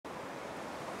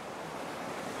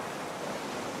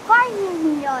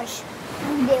melhores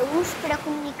modelos para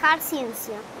comunicar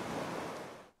ciência?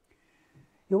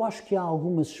 Eu acho que há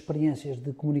algumas experiências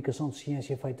de comunicação de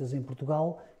ciência feitas em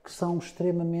Portugal que são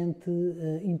extremamente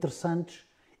interessantes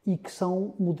e que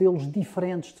são modelos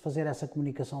diferentes de fazer essa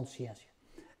comunicação de ciência.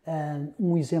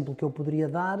 Um exemplo que eu poderia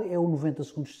dar é o 90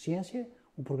 Segundos de Ciência,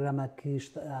 um programa que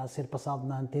está a ser passado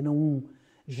na Antena 1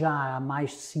 já há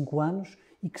mais de 5 anos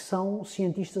e que são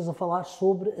cientistas a falar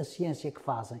sobre a ciência que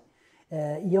fazem.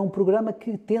 E é um programa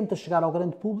que tenta chegar ao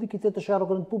grande público e tenta chegar ao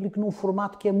grande público num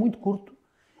formato que é muito curto,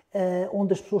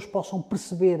 onde as pessoas possam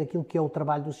perceber aquilo que é o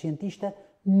trabalho do cientista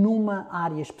numa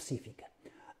área específica.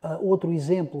 Outro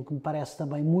exemplo que me parece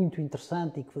também muito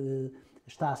interessante e que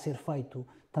está a ser feito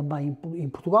também em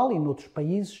Portugal e em outros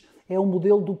países é o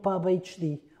modelo do pub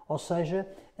HD, ou seja,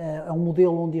 é um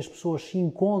modelo onde as pessoas se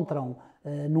encontram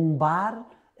num bar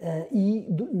e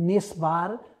nesse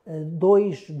bar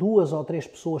duas ou três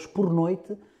pessoas por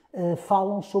noite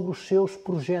falam sobre os seus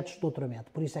projetos de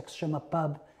doutoramento. Por isso é que se chama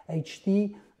pub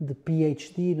HD, de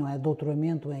PhD, não é?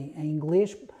 Doutoramento em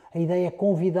inglês. A ideia é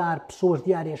convidar pessoas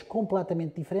de áreas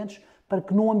completamente diferentes para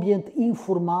que num ambiente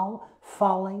informal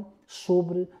falem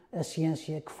sobre a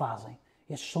ciência que fazem.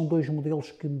 Estes são dois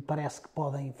modelos que me parece que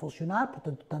podem funcionar,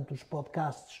 portanto, tanto os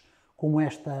podcasts como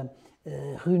esta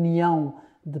reunião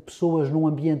de pessoas num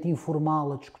ambiente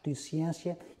informal a discutir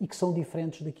ciência e que são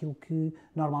diferentes daquilo que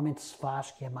normalmente se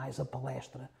faz, que é mais a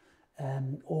palestra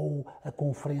ou a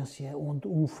conferência onde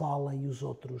um fala e os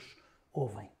outros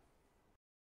ouvem.